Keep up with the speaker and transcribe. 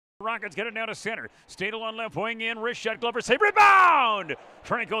Rockets get it now to center. Stadel on left wing in. Wrist shot. Glover save. Rebound!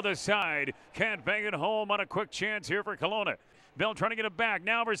 Franco the side. Can't bang it home on a quick chance here for Kelowna. Bell trying to get it back.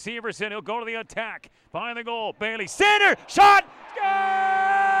 Now Severson. He'll go to the attack. Behind the goal. Bailey. Center. Shot.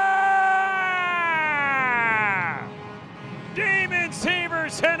 Damon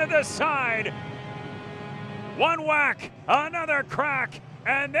Severson to the side. One whack. Another crack.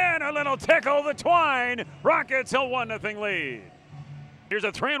 And then a little tickle the twine. Rockets a 1-0 lead. Here's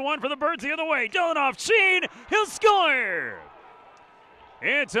a 3-1 for the Birds the other way. Dylan off Sheen. He'll score.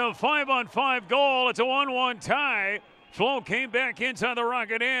 It's a 5-on-5 goal. It's a 1-1 tie. Flo came back inside the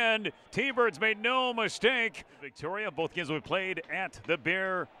Rocket end. T-Birds made no mistake. Victoria, both games we played at the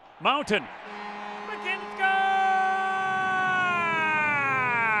Bear Mountain.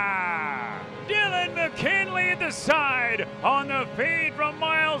 Dylan McKinley at the side on the feed from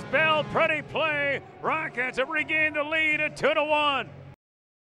Miles Bell. Pretty play. Rockets have regained the lead at 2-1.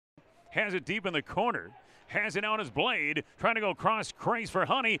 Has it deep in the corner. Has it on his blade. Trying to go cross crease for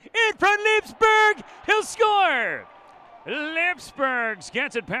Honey. In front, Lipsberg. He'll score. Lipsberg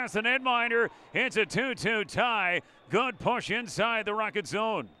gets it past the netminder. It's a 2-2 tie. Good push inside the Rocket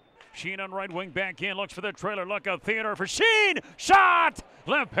zone. Sheen on right wing back in. Looks for the trailer. Look out Theodore for Sheen. Shot.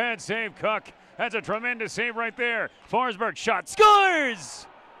 Left pad save Cook. That's a tremendous save right there. Forsberg shot. Scores.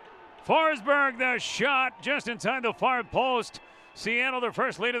 Forsberg the shot just inside the far post. Seattle their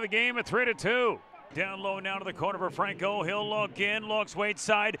first lead of the game at 3-2. Down low now to the corner for Franco. He'll look in. Looks Wade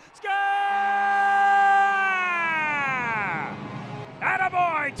side. Score!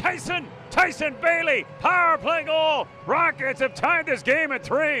 Attaboy! Tyson Bailey. Power play goal. Rockets have tied this game at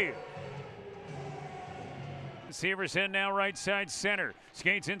 3. Severson now right side center.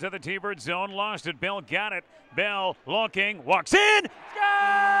 Skates into the T-Bird zone. Lost it. Bell got it. Bell looking. Walks in.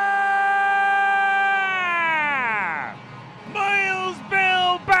 Miles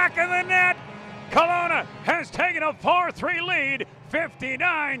Bell back in the net. Kelowna has taken a 4-3 lead.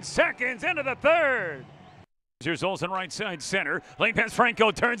 59 seconds into the third. Here's Olsen right side center. Lane pass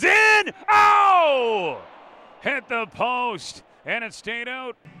Franco turns in. Oh! Hit the post and it stayed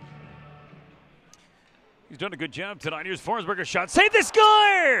out. He's done a good job tonight. Here's Forsberg's shot. Save the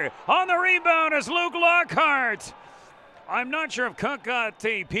score! On the rebound is Luke Lockhart. I'm not sure if Cook got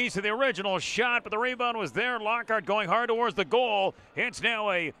a piece of the original shot, but the rebound was there. Lockhart going hard towards the goal. It's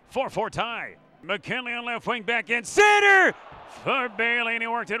now a 4-4 tie. McKinley on left wing back in center for Bailey, and he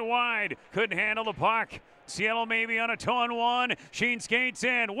worked it wide. Couldn't handle the puck. Seattle maybe on a 2-on-1. Sheen skates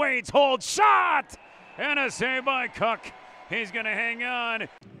in. Waits, holds, shot! And a save by Cook. He's going to hang on.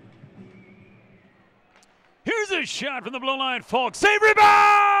 Here's a shot from the blue line. Falk, save,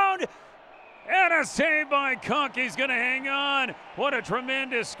 rebound! And a save by Cook. He's going to hang on. What a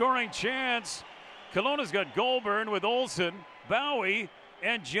tremendous scoring chance. Kelowna's got Goulburn with Olsen, Bowie,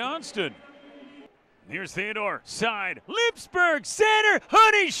 and Johnston. Here's Theodore, side, Lipsberg, center,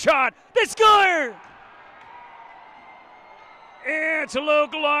 Honey shot, they score! It's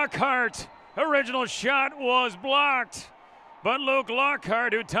Luke Lockhart. Original shot was blocked, but Luke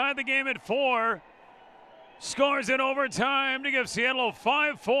Lockhart, who tied the game at 4, scores in overtime to give Seattle a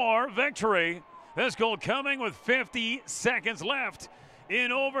 5-4 victory. This goal coming with 50 seconds left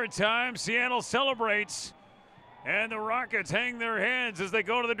in overtime. Seattle celebrates, and the Rockets hang their heads as they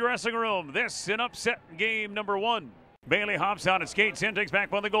go to the dressing room. This an upset game number 1. Bailey hops out and skates in, takes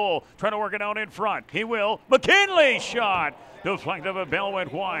back by the goal, trying to work it out in front. He will. McKinley shot. Deflected, but Bell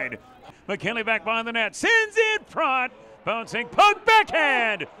went wide. McKinley back behind the net, sends in front. Bouncing puck,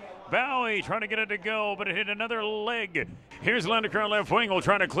 backhand. Bowie trying to get it to go, but it hit another leg. Here's Lineker on left wing, will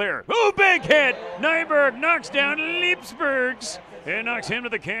try to clear. Ooh, big hit. Nyberg knocks down Lipsbergs and knocks him to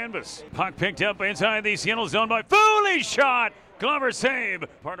the canvas. Puck picked up inside the Seattle zone by Foley shot. Glover save.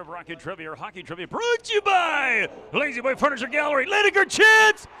 Part of Rocket Trivia or Hockey Trivia brought to you by Lazy Boy Furniture Gallery. Lineker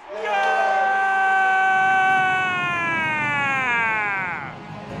chance. Yeah!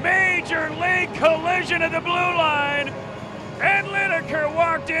 Major league collision at the blue line. And Lineker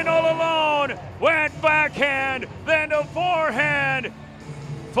walked in all alone. Went backhand, then to forehand.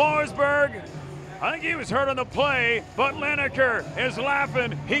 Forsberg, I think he was hurt on the play, but Lineker is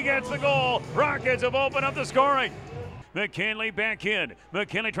laughing. He gets the goal. Rockets have opened up the scoring. McKinley back in.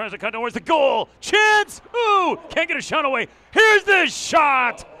 McKinley tries to cut towards the goal. Chance! Ooh! Can't get a shot away. Here's the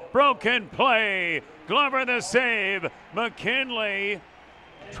shot! Broken play. Glover the save. McKinley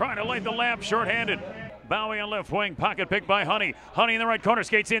trying to light the lamp shorthanded. Bowie on left wing, pocket picked by Honey. Honey in the right corner,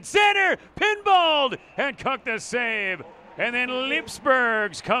 skates in center, pinballed, and Cook the save. And then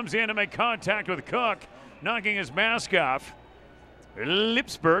Lipsbergs comes in to make contact with Cook, knocking his mask off.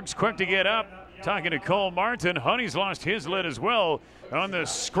 Lipsbergs quick to get up. Talking to Cole Martin, Honey's lost his lid as well on the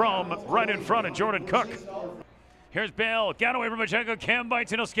scrum right in front of Jordan Cook. Here's Bell, got away from Pacheco, Cam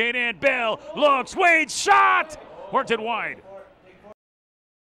bites and he'll skate in. Bell looks, Wade, shot! Worked it wide.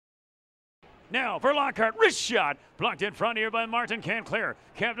 Now for Lockhart, wrist shot. Blocked in front here by Martin, can't clear.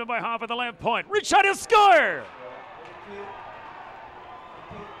 Captain by Hoff at the left point. Wrist shot, he'll score!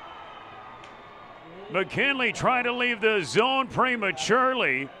 McKinley tried to leave the zone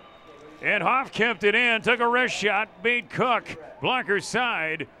prematurely. And Hoff kept it in, took a wrist shot, beat Cook, blocker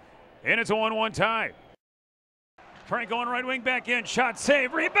side, and it's a 1-1 tie. Frank going right wing back in, shot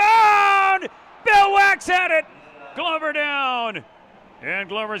save, rebound! Bill whacks at it, Glover down. And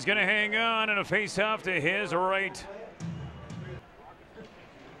Glover's gonna hang on and a face-off to his right.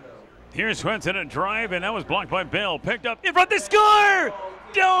 Here's Swenson a drive, and that was blocked by Bill. Picked up in front, the score!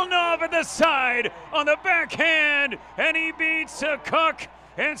 Dilnov at the side on the backhand, and he beats Cook.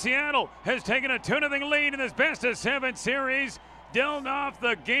 And Seattle has taken a 2-0 lead in this best-of-7 series. Dilnov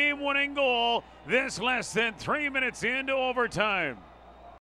the game-winning goal. This less than 3 minutes into overtime.